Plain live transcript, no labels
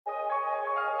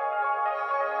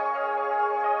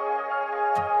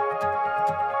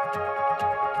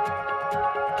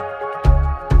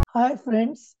Hi,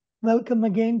 friends. Welcome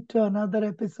again to another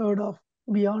episode of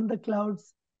Beyond the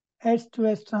Clouds Edge to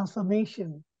Edge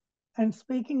Transformation. And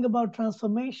speaking about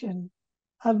transformation,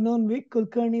 I've known Vic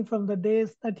Kulkarni from the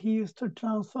days that he used to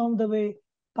transform the way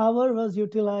power was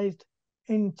utilized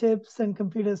in chips and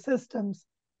computer systems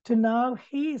to now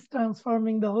he is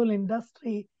transforming the whole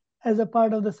industry as a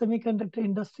part of the Semiconductor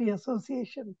Industry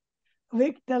Association.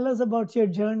 Vic, tell us about your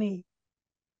journey.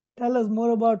 Tell us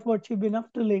more about what you've been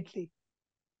up to lately.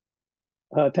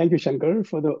 Thank you, Shankar,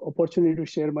 for the opportunity to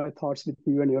share my thoughts with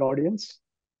you and your audience.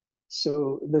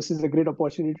 So this is a great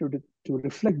opportunity to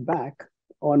reflect back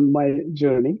on my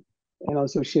journey and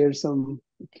also share some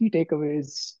key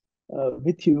takeaways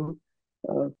with you.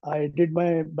 I did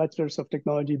my Bachelor's of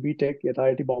Technology BTech at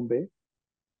IIT Bombay,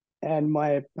 and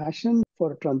my passion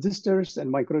for transistors and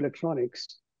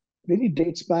microelectronics really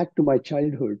dates back to my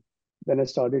childhood when I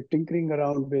started tinkering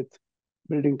around with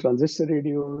building transistor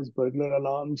radios, burglar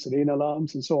alarms, rain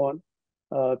alarms, and so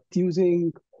on,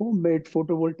 using homemade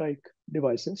photovoltaic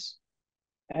devices,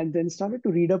 and then started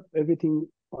to read up everything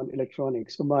on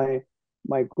electronics. So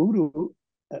my guru,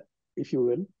 if you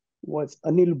will, was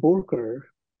Anil Borkar,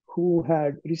 who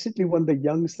had recently won the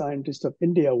Young Scientist of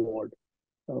India Award,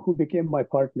 who became my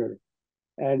partner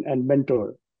and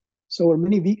mentor. So over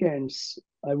many weekends,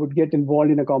 I would get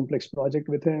involved in a complex project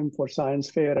with him for science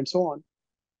fair and so on.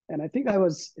 And I think I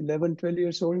was 11, 12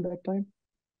 years old at that time,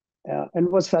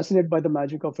 and was fascinated by the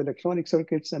magic of electronic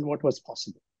circuits and what was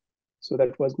possible. So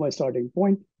that was my starting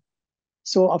point.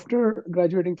 So after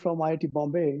graduating from IIT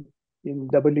Bombay in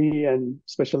EE and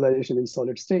specialization in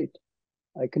solid state,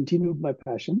 I continued my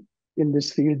passion in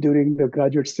this field during the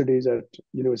graduate studies at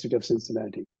University of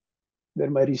Cincinnati, where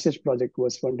my research project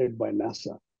was funded by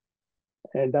NASA.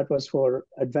 And that was for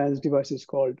advanced devices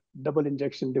called double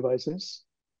injection devices.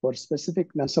 For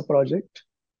specific NASA project,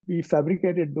 we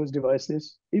fabricated those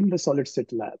devices in the solid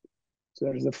state lab. So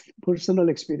there is a personal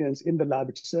experience in the lab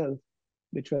itself,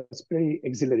 which was very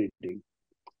exhilarating.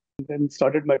 And then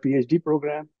started my PhD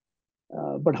program.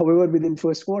 But however, within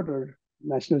first quarter,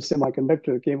 National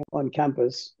Semiconductor came on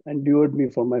campus and lured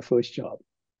me for my first job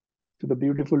to the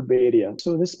beautiful Bay Area.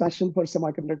 So this passion for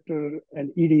semiconductor and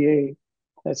EDA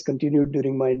has continued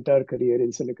during my entire career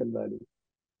in Silicon Valley.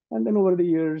 And then over the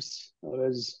years,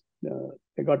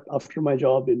 I got after my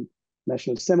job in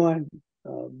National Semi,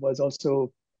 was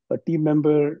also a team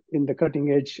member in the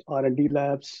cutting edge R&D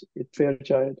labs at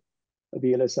Fairchild,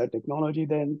 the LSI technology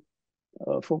then,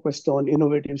 focused on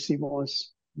innovative CMOS,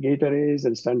 gate arrays,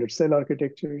 and standard cell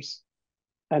architectures.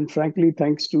 And frankly,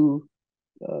 thanks to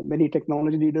many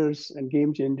technology leaders and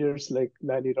game changers like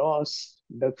Larry Ross,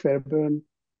 Doug Fairburn,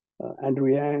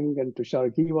 Andrew Yang, and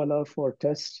Tushar Ghewala for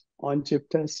test, on-chip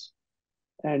test,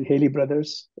 and Haley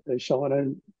brothers,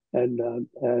 Sean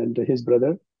and his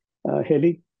brother,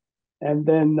 Haley. And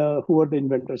then who are the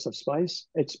inventors of Spice,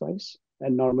 H-Spice,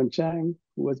 and Norman Chang,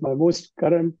 who was my most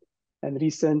current and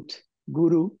recent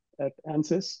guru at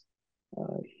ANSYS.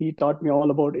 He taught me all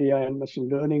about AI and machine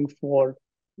learning for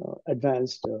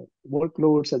advanced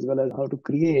workloads, as well as how to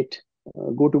create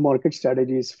go-to-market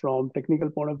strategies from technical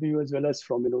point of view, as well as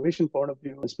from innovation point of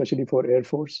view, especially for Air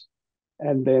Force.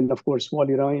 And then, of course,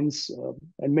 Wally Rines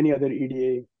and many other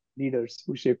EDA leaders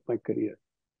who shaped my career.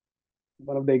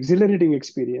 One of the exhilarating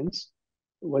experience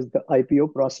was the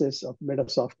IPO process of Meta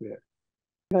Software.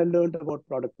 I learned about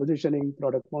product positioning,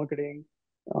 product marketing,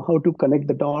 how to connect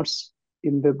the dots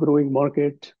in the growing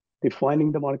market,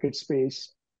 defining the market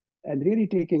space, and really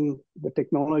taking the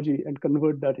technology and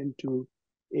convert that into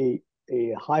a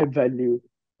high value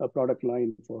product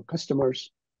line for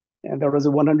customers. And there was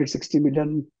a 160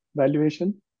 million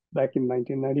valuation back in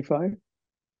 1995.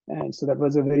 And so that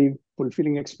was a very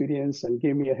fulfilling experience and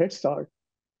gave me a head start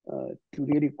to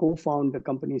really co-found the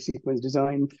company Sequence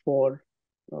Design for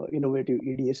innovative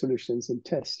EDA solutions in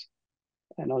test,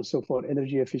 and also for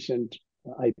energy efficient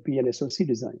IP and SoC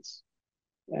designs.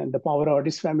 And the Power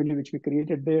Artist family, which we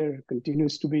created there,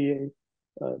 continues to be a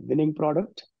winning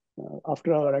product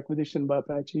after our acquisition by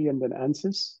Apache and then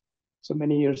ANSYS. So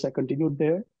many years I continued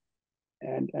there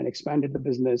and expanded the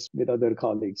business with other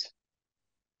colleagues.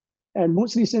 And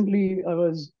most recently, I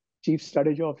was Chief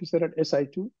Strategy Officer at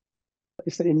SI2.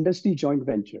 It's an industry joint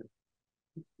venture,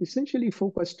 essentially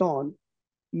focused on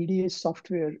EDA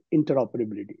software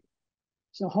interoperability.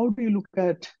 So how do you look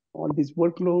at all these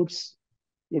workloads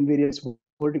in various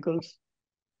verticals?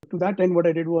 To that end, what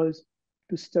I did was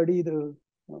to study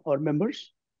our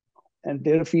members and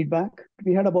their feedback.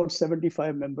 We had about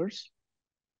 75 members,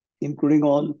 including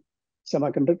all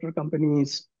semiconductor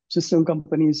companies, system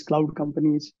companies, cloud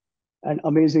companies, and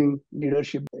amazing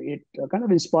leadership. It kind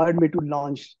of inspired me to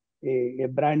launch a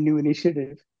brand new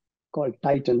initiative called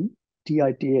Titan,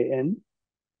 TITAN,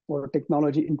 for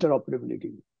technology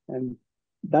interoperability. And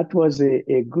that was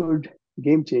a good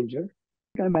game changer.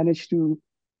 I managed to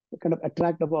kind of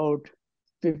attract about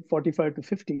 45 to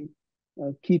 50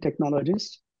 key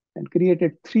technologists and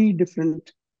created 3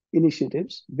 different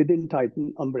initiatives within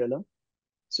Titan umbrella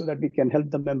so that we can help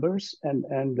the members and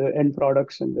the end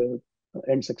products and the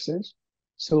end success.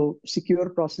 So secure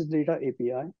process data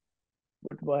API,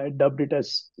 but I dubbed it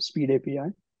as speed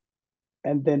API,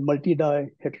 and then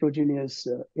multi-die heterogeneous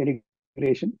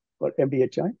integration or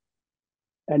MDHI,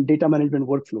 and data management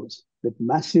workflows with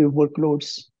massive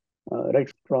workloads, right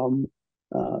from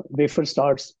wafer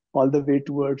starts all the way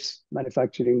towards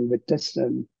manufacturing with tests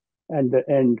and the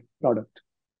end product.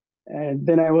 And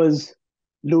then I was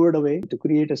lured away to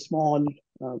create a small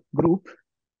group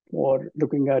for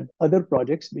looking at other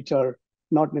projects which are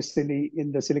not necessarily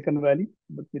in the Silicon Valley,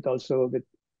 but with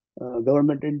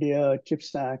Government India,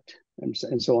 CHIPS Act, and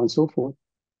so on and so forth.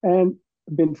 And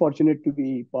been fortunate to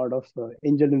be part of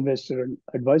angel investor and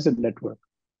advisor network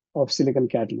of Silicon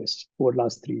Catalyst for the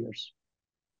last 3 years.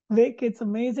 Vic, it's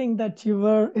amazing that you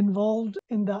were involved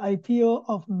in the IPO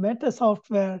of Meta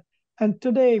Software, and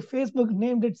today Facebook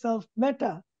named itself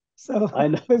Meta. So I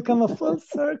know. we've come a full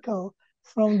circle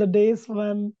from the days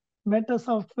when Meta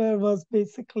Software was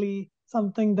basically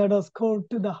something that was core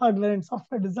to the hardware and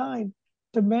software design,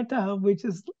 to Meta, which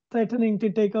is threatening to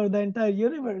take over the entire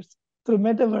universe through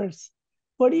metaverse.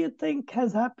 What do you think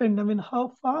has happened? I mean,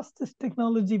 how fast is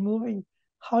technology moving?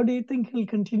 How do you think it will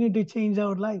continue to change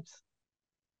our lives?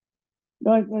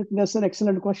 No, that's an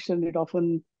excellent question. It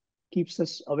often keeps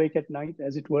us awake at night,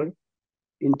 as it were,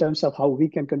 in terms of how we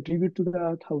can contribute to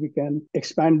that, how we can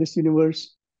expand this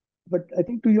universe. But I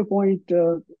think to your point,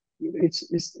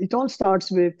 it all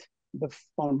starts with the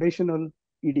foundational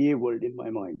EDA world in my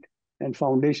mind and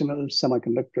foundational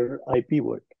semiconductor IP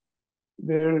world,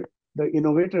 where the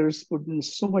innovators put in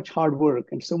so much hard work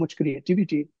and so much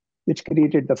creativity, which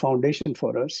created the foundation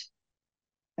for us.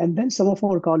 And then some of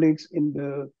our colleagues in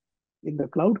the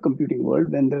cloud computing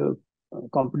world, when the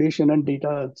computation and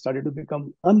data started to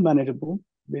become unmanageable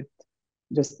with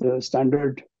just the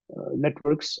standard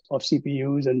networks of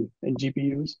CPUs and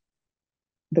GPUs,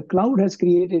 the cloud has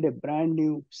created a brand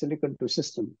new silicon to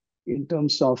system in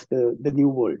terms of the new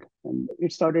world. And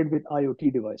it started with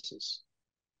IoT devices.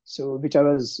 So which I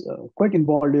was quite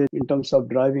involved in terms of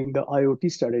driving the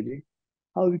IoT strategy,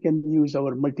 how we can use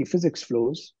our multi-physics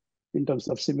flows in terms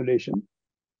of simulation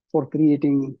for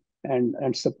creating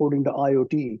and supporting the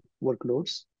IoT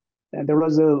workloads. And there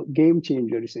was a game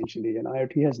changer essentially. And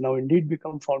IoT has now indeed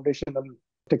become foundational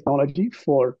technology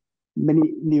for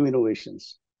many new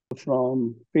innovations,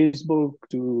 from Facebook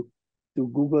to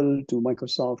Google to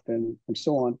Microsoft and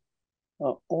so on.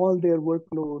 All their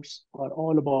workloads are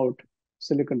all about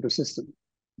silicon to system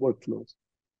workflows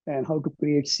and how to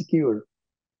create secure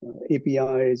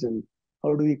APIs, and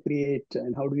how do we create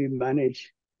and how do we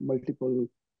manage multiple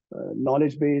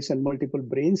knowledge base and multiple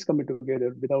brains coming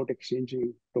together without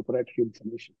exchanging proprietary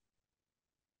information.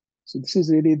 So this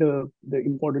is really the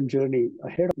important journey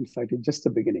ahead. In fact, it's just the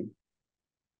beginning.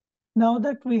 Now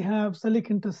that we have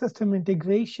silicon to system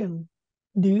integration,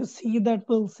 do you see that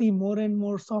we'll see more and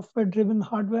more software-driven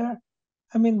hardware?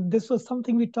 I mean, this was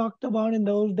something we talked about in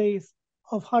the old days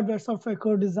of hardware-software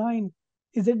co-design.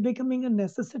 Is it becoming a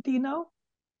necessity now?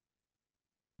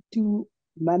 To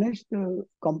manage the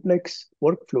complex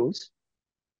workflows,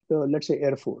 let's say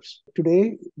Air Force.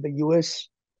 Today, the US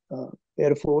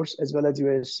Air Force as well as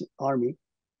US Army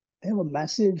have a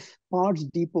massive parts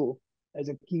depot as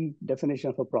a key definition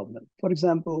of a problem. For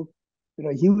example, there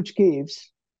are huge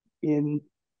caves in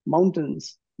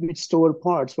mountains which store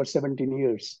parts for 17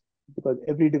 years because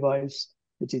every device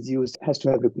which is used has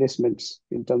to have replacements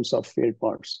in terms of failed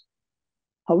parts.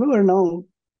 However, now,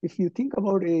 if you think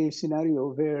about a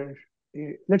scenario where,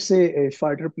 let's say a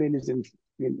fighter plane is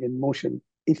in motion,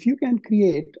 if you can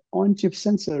create on-chip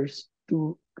sensors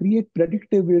to create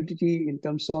predictability in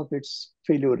terms of its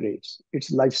failure rates,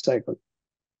 its life cycle,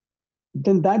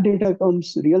 then that data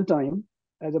comes real time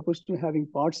as opposed to having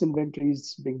parts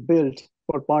inventories being built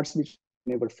for parts which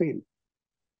never fail.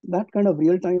 That kind of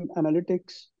real-time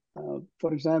analytics,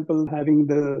 for example, having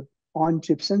the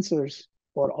on-chip sensors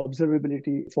for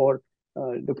observability, for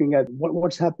looking at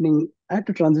what's happening at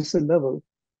the transistor level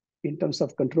in terms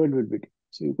of controllability.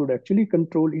 So you could actually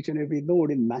control each and every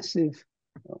node in massive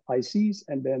ICs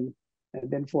and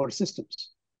then for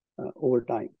systems over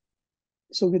time.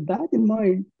 So with that in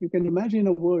mind, you can imagine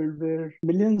a world where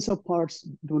millions of parts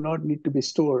do not need to be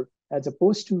stored, as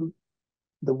opposed to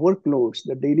the workloads,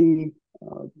 the daily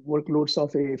workloads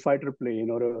of a fighter plane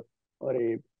or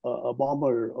a a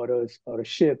bomber or a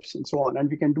ships and so on. And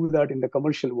we can do that in the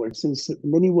commercial world. Since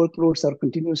many workloads are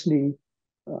continuously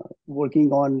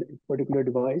working on a particular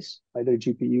device, either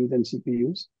GPUs and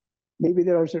CPUs, maybe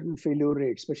there are certain failure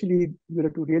rates, especially we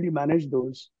have to really manage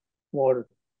those for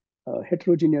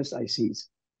heterogeneous ICs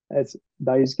as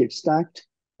dies get stacked,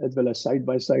 as well as side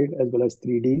by side, as well as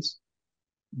 3Ds.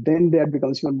 Then that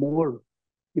becomes even more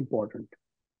important.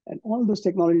 And all those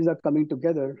technologies are coming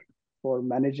together for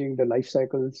managing the life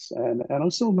cycles and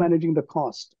also managing the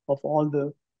cost of all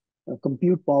the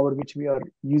compute power which we are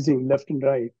using left and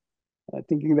right,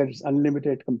 thinking that it's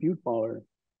unlimited compute power,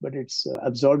 but it's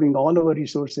absorbing all our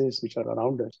resources which are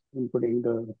around us, including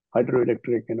the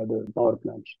hydroelectric and other power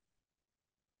plants.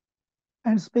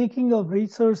 And speaking of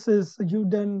resources,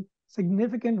 you've done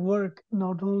significant work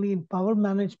not only in power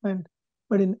management,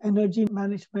 but in energy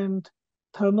management,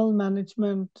 thermal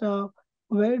management.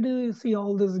 Where do you see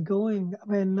all this going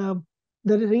when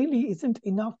there really isn't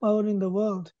enough power in the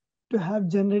world to have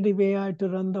generative AI to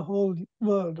run the whole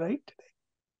world, right?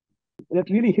 That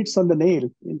really hits on the nail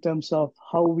in terms of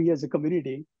how we as a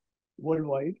community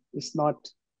worldwide, it's not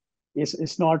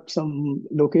some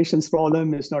location's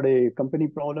problem, it's not a company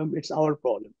problem, it's our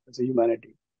problem as a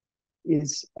humanity.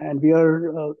 And we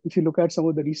are, if you look at some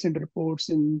of the recent reports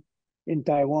in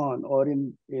Taiwan or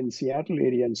in Seattle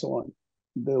area and so on,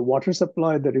 the water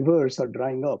supply, the rivers are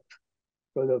drying up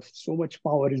because of so much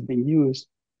power is being used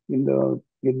in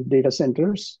data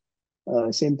centers.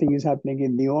 Same thing is happening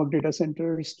in New York data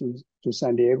centers to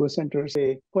San Diego centers.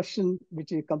 A question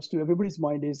which comes to everybody's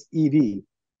mind is EV.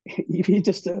 EV is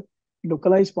just a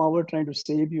localized power trying to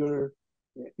save your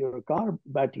car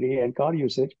battery and car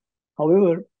usage.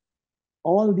 However,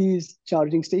 all these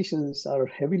charging stations are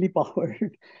heavily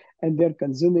powered and they're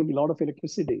consuming a lot of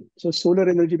electricity. So solar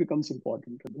energy becomes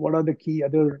important. What are the key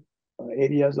other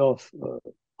areas of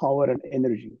power and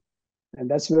energy? And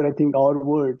that's where I think our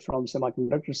world from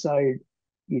semiconductor side,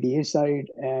 EDA side,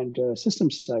 and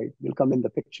systems side will come in the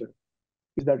picture.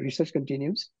 If that research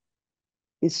continues,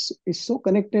 it's so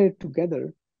connected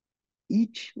together.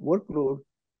 Each workload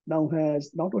now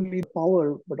has not only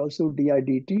power, but also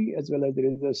DIDT, as well as there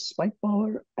is a spike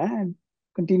power and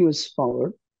continuous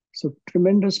power. So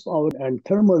tremendous power and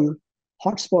thermal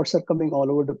hotspots are coming all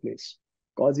over the place,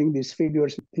 causing these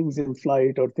failures, things in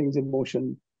flight or things in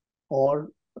motion, or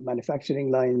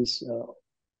manufacturing lines,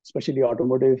 especially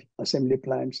automotive assembly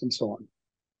plants and so on.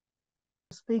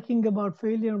 Speaking about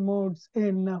failure modes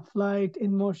in flight,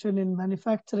 in motion, in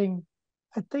manufacturing,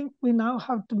 I think we now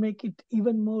have to make it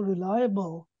even more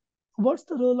reliable. What's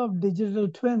the role of digital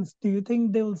twins? Do you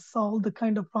think they will solve the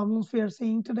kind of problems we are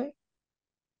seeing today?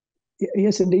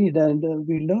 Yes, indeed. And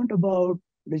we learned about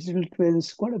digital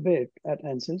twins quite a bit at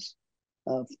ANSYS.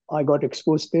 I got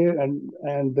exposed there, and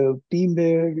the team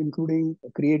there, including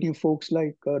creative folks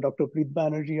like Dr. Preet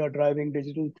Banerjee, are driving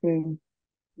digital twin.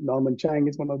 Norman Chang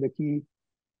is one of the key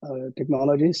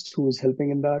technologists who is helping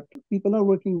in that. People are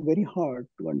working very hard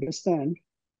to understand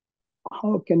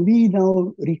how can we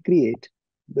now recreate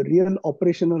the real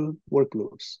operational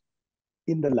workloads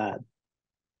in the lab.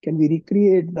 Can we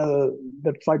recreate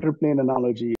the fighter plane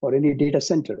analogy or any data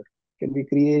center? Can we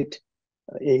create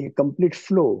a complete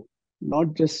flow,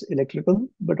 not just electrical,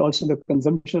 but also the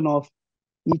consumption of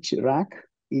each rack,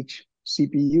 each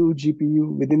CPU,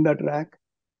 GPU within that rack,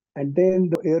 and then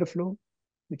the airflow,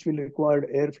 which will require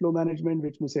airflow management,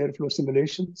 which means airflow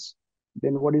simulations.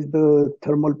 Then what is the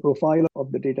thermal profile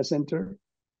of the data center?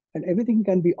 And everything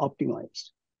can be optimized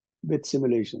with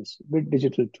simulations, with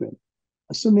digital twin,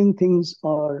 assuming things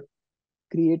are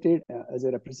created as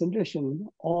a representation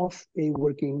of a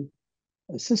working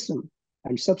system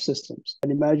and subsystems.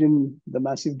 And imagine the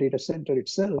massive data center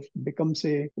itself becomes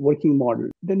a working model.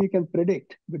 Then you can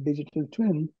predict with digital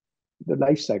twin the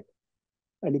life cycle.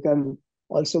 And you can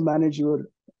also manage your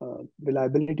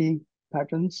reliability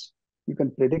patterns. You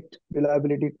can predict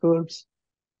reliability curves,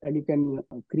 and you can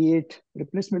create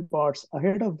replacement parts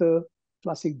ahead of the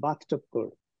classic bathtub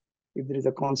curve. If there is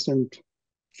a constant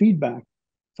feedback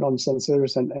from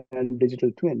sensors and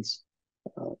digital twins,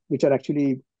 which are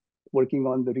actually working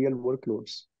on the real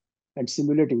workloads and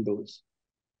simulating those.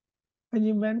 When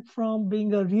you went from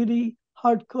being a really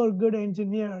hardcore good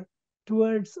engineer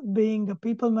towards being a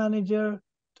people manager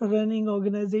to running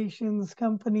organizations,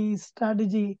 companies,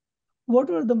 strategy, what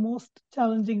were the most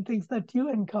challenging things that you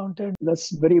encountered?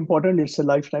 That's very important. It's a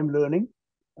lifetime learning,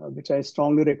 which I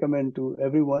strongly recommend to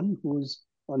everyone who's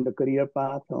on the career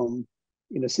path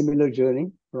in a similar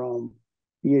journey from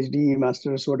PhD,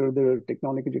 masters, whatever their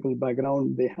technological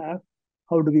background they have.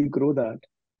 How do we grow that?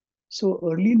 So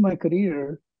early in my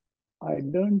career, I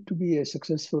learned to be a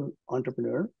successful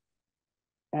entrepreneur.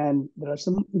 And there are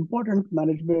some important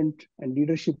management and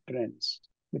leadership trends,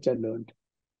 which I learned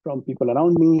from people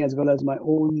around me, as well as my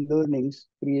own learnings,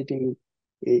 creating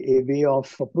a way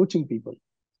of approaching people.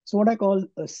 So, what I call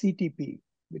a CTP,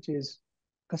 which is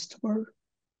customer,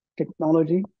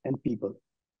 technology, and people.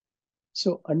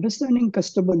 So, understanding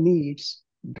customer needs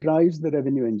drives the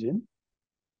revenue engine.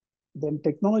 Then,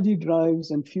 technology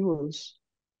drives and fuels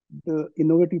the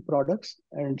innovative products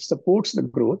and supports the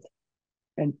growth.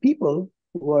 And people,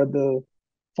 who are the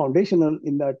foundational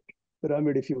in that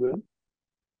pyramid, if you will,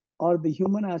 are the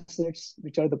human assets,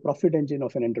 which are the profit engine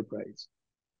of an enterprise.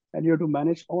 And you have to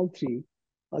manage all three,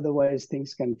 otherwise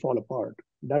things can fall apart.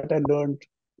 That I learned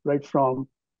right from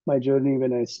my journey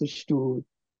when I switched to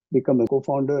become a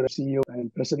co-founder, CEO,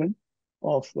 and president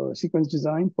of Sequence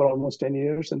Design for almost 10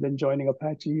 years, and then joining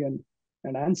Apache and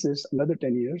Ansys another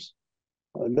 10 years,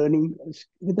 learning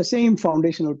with the same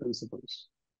foundational principles.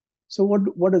 So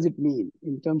what does it mean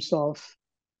in terms of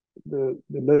the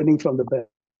learning from the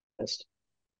best?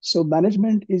 So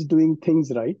management is doing things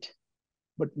right,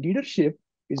 but leadership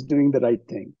is doing the right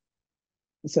thing.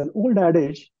 It's an old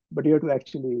adage, but you have to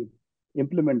actually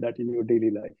implement that in your daily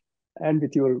life and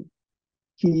with your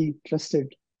key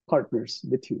trusted partners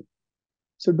with you.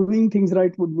 So doing things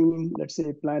right would mean, let's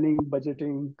say, planning,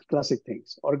 budgeting, classic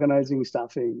things, organizing,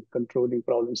 staffing, controlling,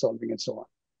 problem solving, and so on.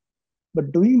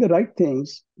 But doing the right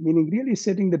things, meaning really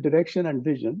setting the direction and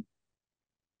vision,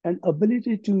 and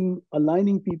ability to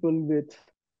aligning people with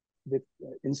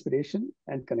inspiration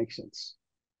and connections.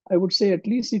 I would say at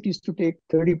least it is to take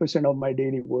 30% of my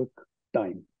daily work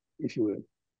time, if you will,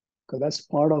 because that's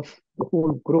part of the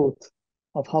whole growth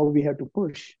of how we have to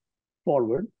push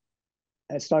forward,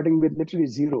 and starting with literally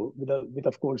zero, with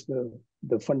of course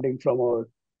the funding from our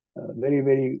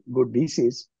very good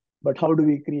VCs. But how do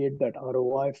we create that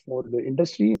ROI for the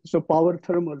industry? So power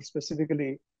thermal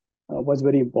specifically was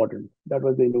very important. That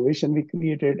was the innovation we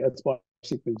created as part of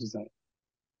sequence design.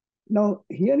 Now,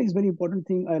 here is very important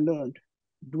thing I learned.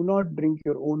 Do not drink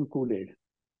your own Kool-Aid.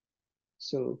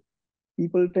 So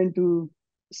people tend to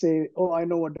say, oh, I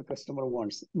know what the customer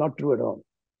wants. Not true at all.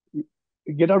 You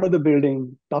get out of the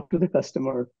building, talk to the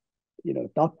customer,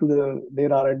 talk to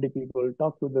their R&D people,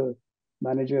 talk to the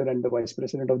manager and the vice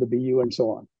president of the BU and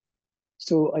so on.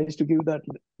 So I used to give that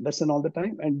lesson all the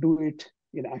time and do it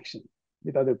in action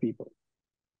with other people.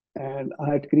 And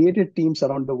I had created teams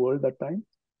around the world that time.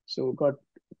 So got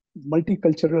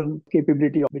multicultural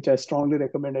capability, which I strongly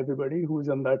recommend everybody who's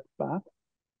on that path.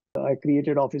 I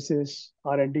created offices,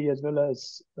 R&D, as well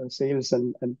as sales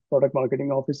and product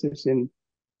marketing offices in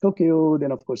Tokyo,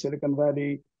 then of course Silicon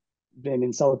Valley, then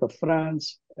in south of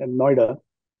France and Noida,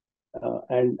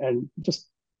 and just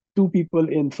two people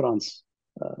in France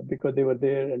because they were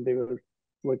there and they were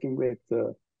working with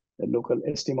the local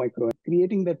ST Micro.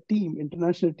 Creating that team,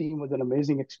 international team, was an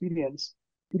amazing experience.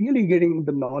 Really getting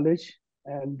the knowledge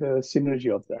and the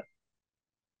synergy of that.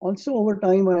 Also, over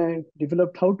time, I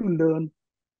developed how to learn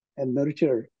and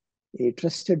nurture a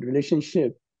trusted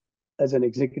relationship as an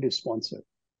executive sponsor.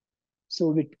 So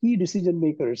with key decision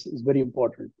makers is very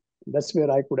important. That's where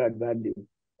I could add value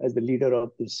as the leader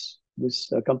of this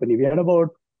company. We had about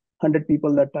 100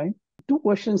 people that time. Two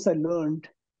questions I learned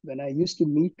when I used to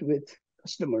meet with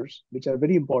customers, which are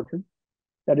very important.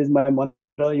 That is my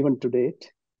mantra even to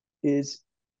date, is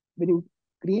when you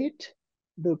create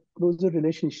the closer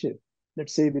relationship,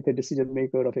 let's say with a decision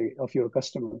maker of your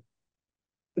customer,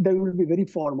 that will be very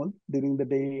formal during the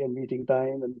day and meeting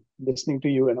time and listening to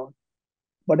you and all.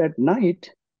 But at night,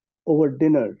 over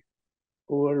dinner,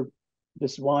 over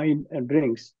just wine and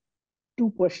drinks,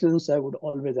 two questions I would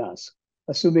always ask,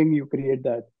 assuming you create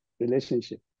that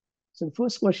relationship. So the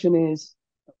first question is,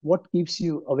 what keeps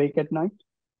you awake at night?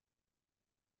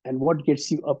 And what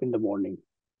gets you up in the morning?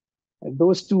 And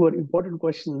those two are important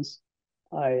questions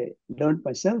I learned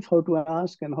myself how to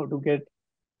ask and how to get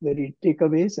very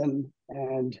takeaways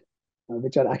and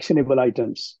which are actionable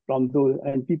items from those.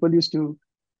 And people used to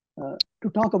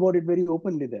talk about it very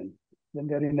openly then, when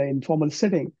they're in an informal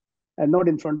setting and not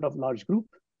in front of large group,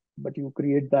 but you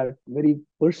create that very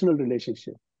personal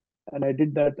relationship. And I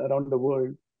did that around the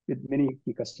world with many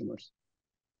key customers.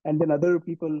 And then other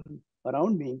people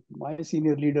around me, my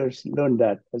senior leaders, learned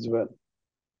that as well.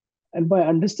 And by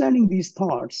understanding these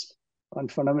thoughts on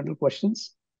fundamental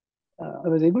questions, I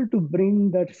was able to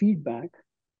bring that feedback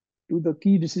to the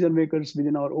key decision makers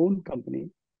within our own company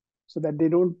so that they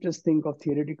don't just think of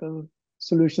theoretical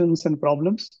solutions and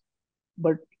problems,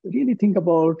 but really think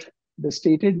about the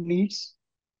stated needs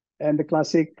and the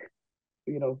classic,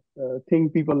 thing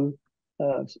people,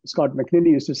 Scott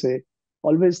McNeely used to say,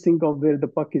 always think of where the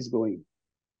puck is going,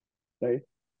 right?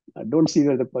 Don't see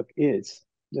where the puck is.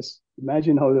 Just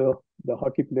imagine how the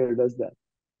hockey player does that.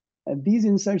 And these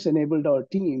insights enabled our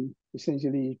team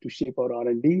essentially to shape our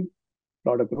R&D,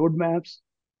 product roadmaps,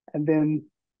 and then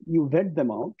you vet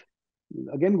them out.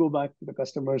 Again, go back to the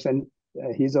customers and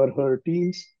his or her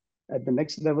teams at the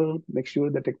next level, make sure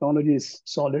the technology is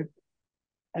solid.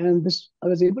 And this, I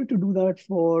was able to do that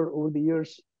for over the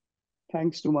years,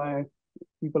 thanks to my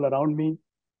people around me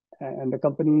and the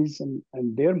companies and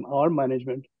our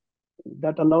management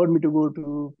that allowed me to go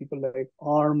to people like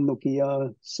ARM,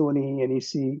 Nokia, Sony,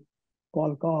 NEC,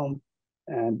 Qualcomm,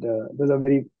 and those are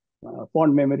very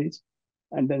fond memories.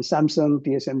 And then Samsung,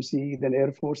 TSMC, then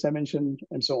Air Force, I mentioned,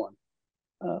 and so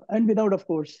on. And without, of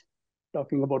course,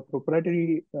 talking about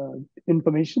proprietary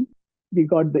information, we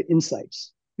got the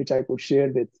insights, which I could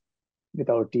share with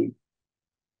our team.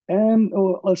 And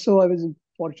also, I was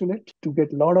fortunate to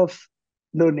get a lot of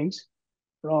learnings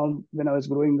from when I was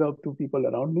growing up to people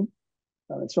around me.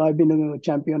 So I've been a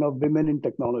champion of women in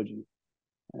technology.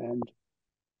 And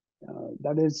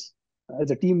that is,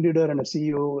 as a team leader and a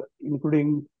CEO,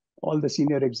 including all the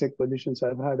senior exec positions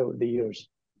I've had over the years.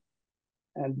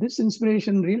 And this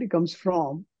inspiration really comes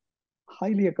from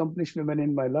highly accomplished women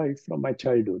in my life from my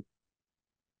childhood.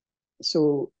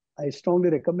 So I strongly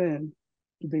recommend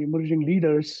to the emerging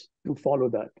leaders to follow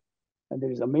that. And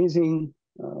there is amazing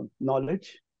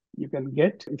knowledge you can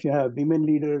get if you have women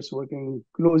leaders working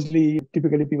closely.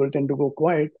 Typically, people tend to go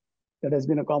quiet. That has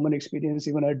been a common experience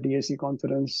even at DSC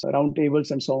conference, roundtables,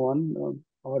 and so on.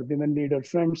 Our women leader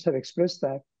friends have expressed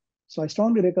that. So I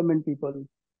strongly recommend people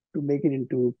to make it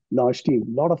into large team.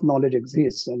 A lot of knowledge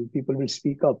exists, and people will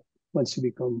speak up once you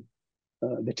become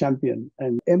the champion.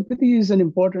 And empathy is an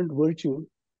important virtue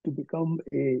to become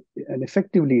an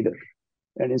effective leader,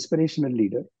 an inspirational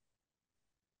leader.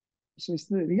 So it's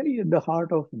really at the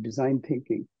heart of design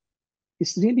thinking.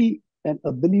 It's really an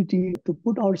ability to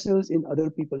put ourselves in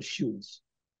other people's shoes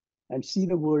and see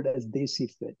the world as they see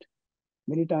fit.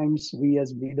 Many times we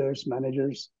as leaders,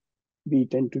 managers, we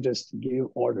tend to just give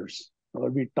orders or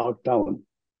we talk down.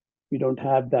 We don't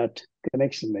have that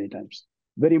connection many times.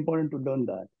 Very important to learn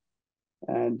that.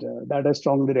 And that I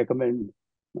strongly recommend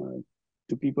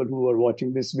to people who are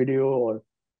watching this video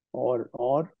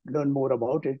or learn more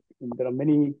about it. And there are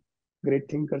many great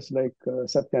thinkers like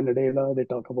Satya Nadella. They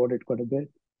talk about it quite a bit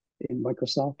in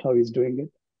Microsoft, how he's doing it,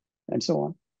 and so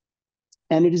on.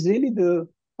 And it is really the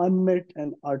unmet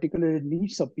and articulated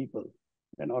needs of people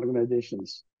and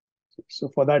organizations. So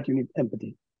for that, you need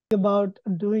empathy. About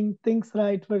doing things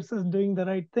right versus doing the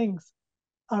right things.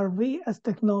 Are we as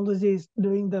technologists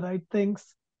doing the right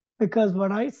things? Because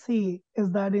what I see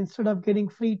is that instead of getting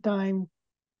free time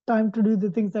to do the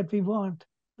things that we want,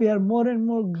 we are more and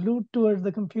more glued towards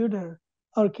the computer.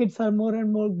 Our kids are more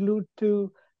and more glued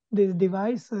to these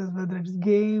devices, whether it's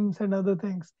games and other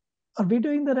things. Are we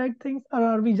doing the right things or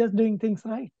are we just doing things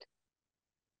right?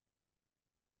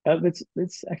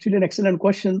 It's actually an excellent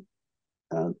question.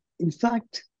 In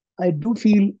fact, I do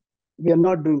feel we are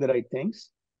not doing the right things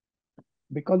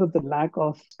because of the lack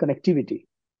of connectivity.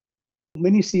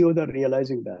 Many CEOs are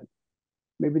realizing that.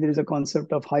 Maybe there is a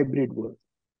concept of hybrid work.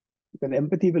 Because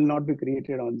empathy will not be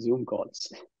created on Zoom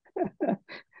calls.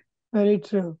 Very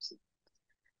true.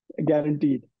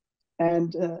 Guaranteed.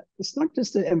 And it's not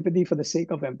just the empathy for the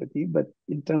sake of empathy, but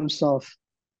in terms of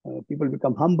people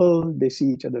become humble, they see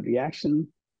each other reaction.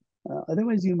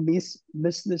 Otherwise, you miss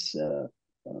this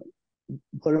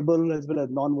verbal as well as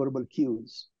non-verbal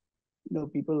cues.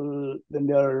 People, when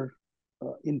they are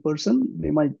in person,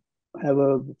 they might have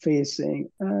a face saying,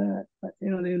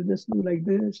 they'll just do like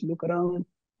this, look around.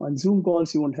 On Zoom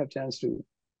calls, you won't have chance to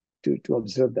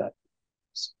observe that,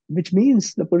 which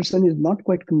means the person is not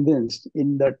quite convinced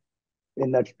in that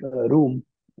room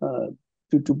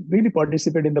to really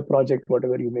participate in the project,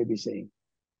 whatever you may be saying.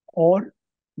 Or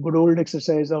good old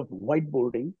exercise of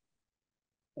whiteboarding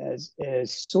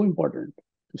is so important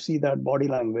to see that body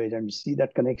language and see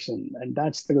that connection. And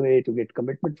that's the way to get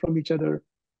commitment from each other.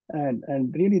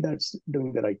 And really that's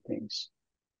doing the right things.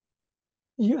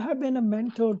 You have been a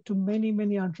mentor to many,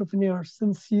 many entrepreneurs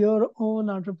since your own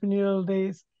entrepreneurial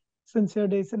days, since your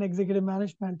days in executive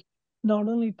management, not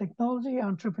only technology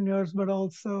entrepreneurs, but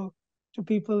also to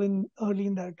people early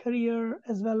in their career,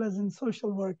 as well as in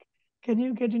social work. Can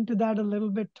you get into that a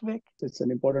little bit, Vic? It's an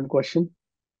important question.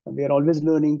 We are always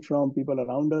learning from people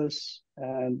around us,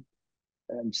 and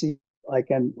see, I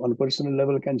can, on a personal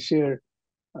level, can share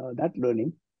that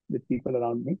learning with people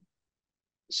around me.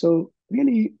 So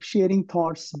really sharing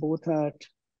thoughts both at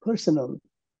personal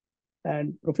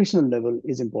and professional level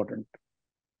is important.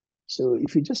 So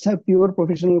if you just have pure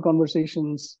professional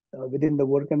conversations within the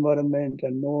work environment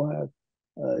and have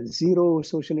zero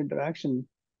social interaction,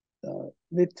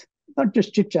 with not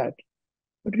just chit chat,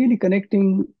 but really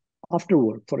connecting after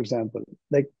work, for example,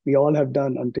 like we all have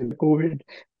done until COVID.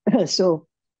 So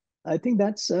I think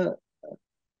that's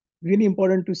really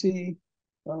important to see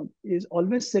is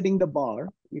always setting the bar.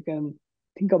 You can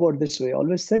think about this way: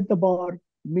 always set the bar,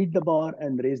 meet the bar,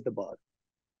 and raise the bar.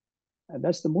 And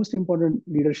that's the most important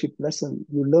leadership lesson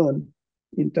you learn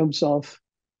in terms of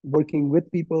working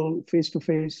with people face to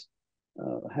face,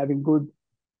 having good,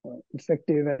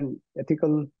 effective, and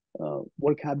ethical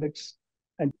work habits.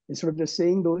 And instead of just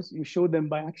saying those, you show them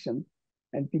by action,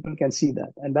 and people can see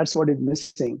that. And that's what is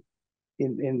missing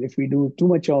in if we do too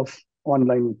much of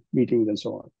online meetings and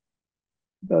so on.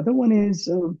 The other one is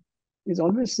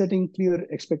always setting clear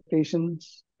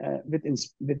expectations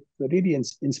with really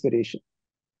inspiration.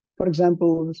 For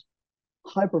example,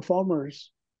 high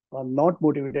performers are not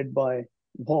motivated by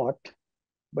what,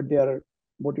 but they are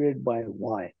motivated by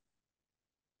why.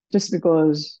 Just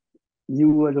because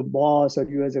you as a boss or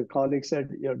you as a colleague said,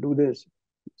 you do this,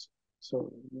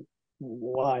 so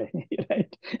why,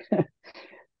 right?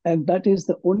 And that is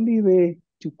the only way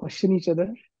to question each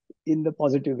other in the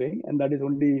positive way, and that is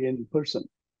only in person,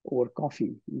 over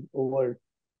coffee, over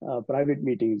private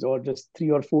meetings, or just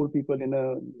 3 or 4 people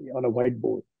on a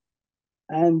whiteboard.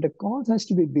 And the cause has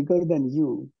to be bigger than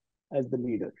you as the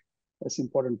leader. That's the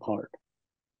important part.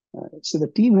 So the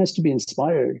team has to be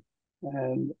inspired.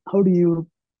 And how do you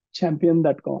champion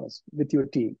that cause with your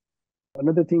team?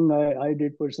 Another thing I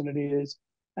did personally is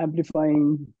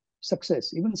amplifying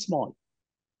success, even small.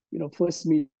 First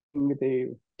meeting with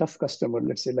a tough customer,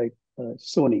 let's say like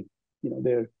Sony,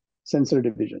 their sensor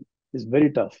division is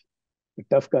very tough. They're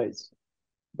tough guys.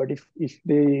 But if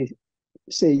they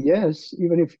say yes,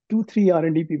 even if 2, 3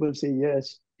 R&D people say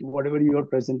yes to whatever you are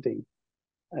presenting,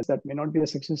 as that may not be a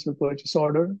successful purchase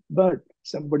order, but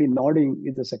somebody nodding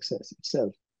is a success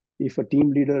itself. If a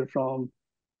team leader from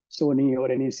Sony or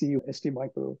NEC, ST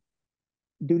Micro,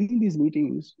 during these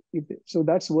meetings, so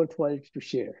that's worthwhile to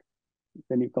share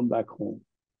when you come back home.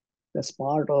 That's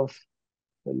part of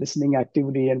the listening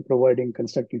activity and providing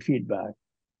constructive feedback.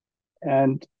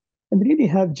 And really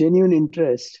have genuine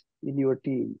interest in your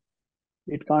team.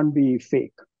 It can't be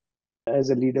fake. As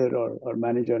a leader or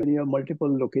manager, you have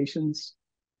multiple locations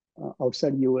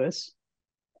outside US.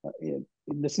 In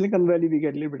the Silicon Valley, we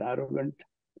get a little bit arrogant,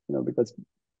 because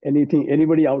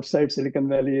anybody outside Silicon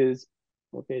Valley is,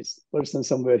 okay, it's person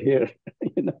somewhere here,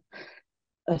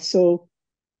 So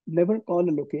never call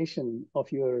a location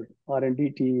of your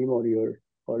R&D team or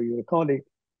your colleague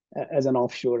as an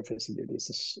offshore facility.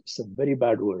 It's a very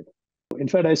bad word. In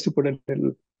fact, I used to put a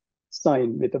little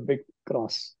sign with a big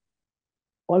cross.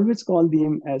 Always call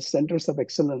them as centers of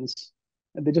excellence,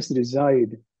 and they just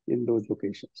reside in those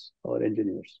locations, or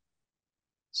engineers.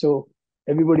 So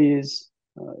everybody is,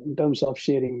 in terms of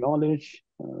sharing knowledge,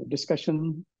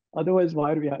 discussion. Otherwise,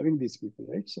 why are we having these people,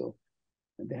 right? So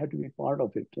they have to be part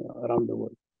of it around the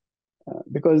world.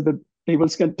 Because the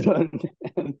tables can turn,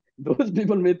 and those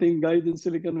people may think guys in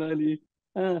Silicon Valley,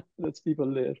 that's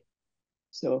people there.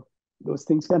 So those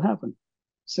things can happen.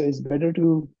 So it's better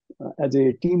to, as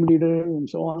a team leader and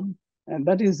so on, and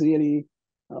that is really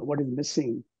what is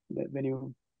missing when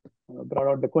you brought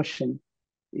out the question,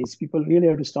 is people really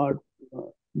have to start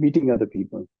meeting other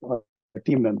people,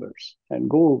 team members, and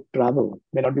go travel.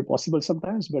 May not be possible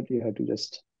sometimes, but you have to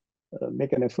just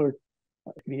make an effort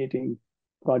creating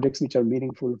projects which are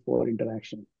meaningful for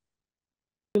interaction.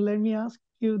 Let me ask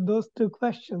you those 2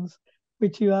 questions,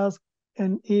 which you ask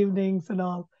in evenings and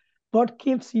all. What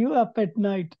keeps you up at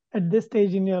night at this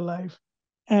stage in your life?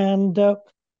 And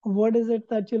what is it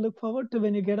that you look forward to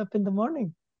when you get up in the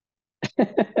morning?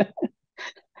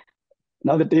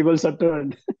 Now the tables are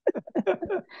turned.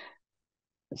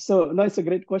 So no, it's a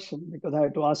great question, because I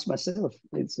have to ask myself.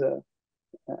 It's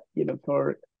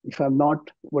for if I'm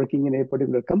not working in a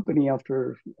particular company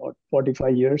after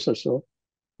 45 years or so,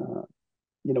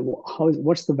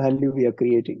 what's the value we are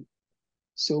creating?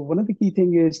 So one of the key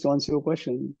things is, to answer your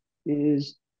question,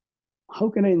 is how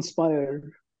can I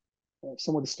inspire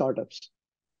some of the startups?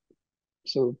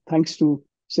 So thanks to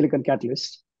Silicon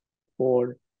Catalyst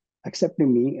for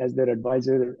accepting me as their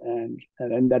advisor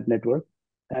and that network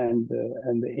and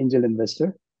the angel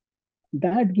investor.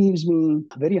 That gives me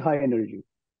very high energy.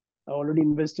 I already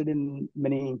invested in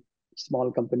many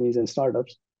small companies and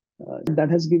startups. That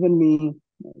has given me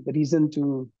the reason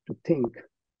to think,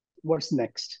 what's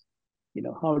next?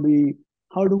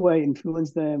 How do I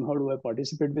influence them? How do I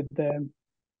participate with them?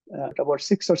 About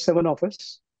 6 or 7 of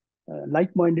us,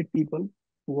 like-minded people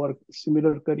who are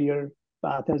similar career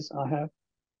path as I have,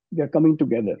 they're coming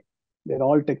together. They're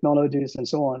all technologists and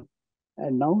so on,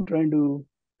 and now trying to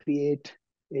create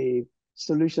a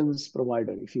solutions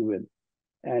provider, if you will,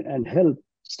 and help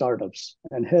startups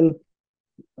and help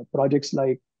projects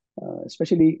like,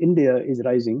 especially India is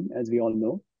rising, as we all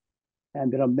know,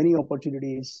 and there are many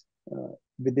opportunities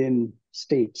within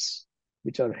states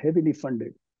which are heavily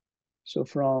funded. So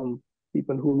from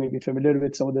people who may be familiar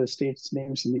with some of the states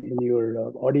names in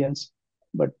your audience,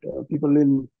 but people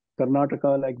in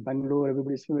Karnataka, like Bangalore,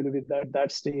 everybody's familiar with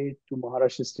that state, to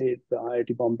Maharashtra state, the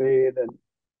IIT Bombay, then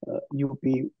UP,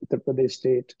 Uttar Pradesh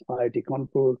state, IIT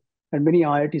Kanpur, and many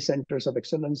IIT centers of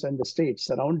excellence and the states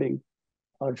surrounding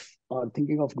are, are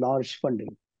thinking of large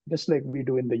funding, just like we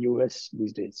do in the US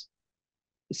these days.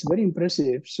 It's very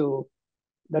impressive. So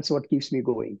that's what keeps me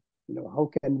going. How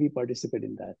can we participate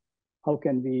in that? How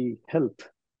can we help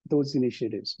those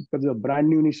initiatives? Because they're brand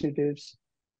new initiatives,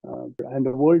 and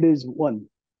the world is one.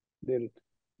 They're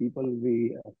people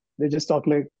they just talk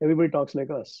like everybody talks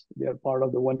like us. They are part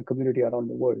of the one community around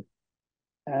the world,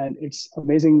 and it's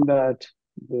amazing that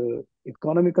the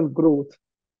economical growth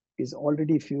is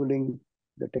already fueling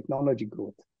the technology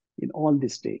growth in all the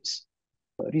states.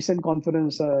 A recent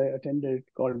conference I attended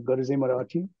called Garze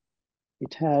Marathi,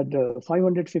 it had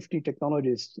 550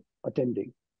 technologists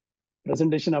attending,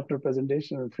 presentation after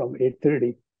presentation from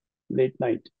 8:30 late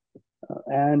night.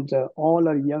 And all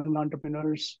are young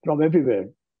entrepreneurs from everywhere,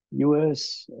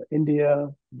 US, India,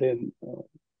 then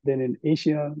in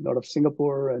Asia, a lot of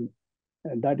Singapore, and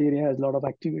that area has a lot of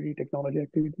activity, technology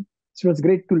activity. So it's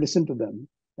great to listen to them.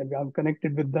 And I'm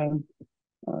connected with them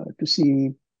to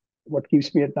see what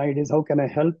keeps me at night is how can I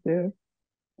help there?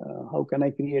 How can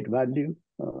I create value?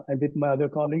 And with my other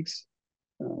colleagues,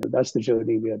 that's the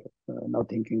journey we are now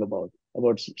thinking about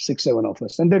 6, 7 of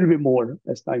us. And there will be more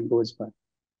as time goes by.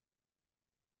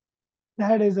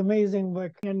 That is amazing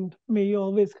work, and may you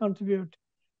always contribute.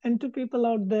 And to people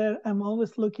out there, I'm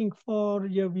always looking for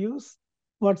your views.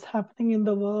 What's happening in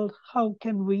the world? How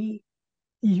can we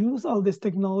use all this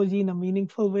technology in a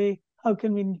meaningful way? How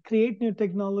can we create new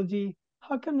technology?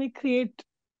 How can we create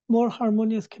more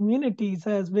harmonious communities?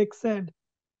 As Vic said,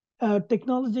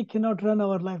 technology cannot run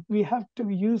our life. We have to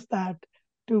use that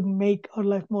to make our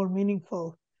life more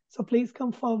meaningful. So please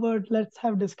come forward. Let's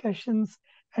have discussions.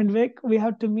 And Vic, we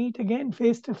have to meet again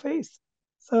face to face.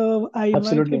 So I invite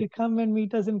you Absolutely. to come and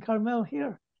meet us in Carmel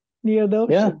here near the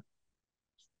Yeah. ocean.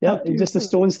 Yeah. Talk to It's you just a soon.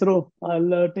 stone's throw.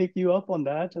 I'll take you up on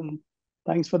that. And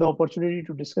thanks for the opportunity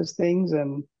to discuss things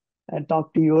and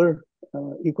talk to your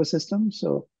ecosystem.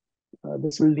 So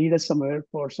this will lead us somewhere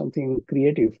for something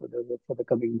creative for the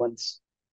coming months.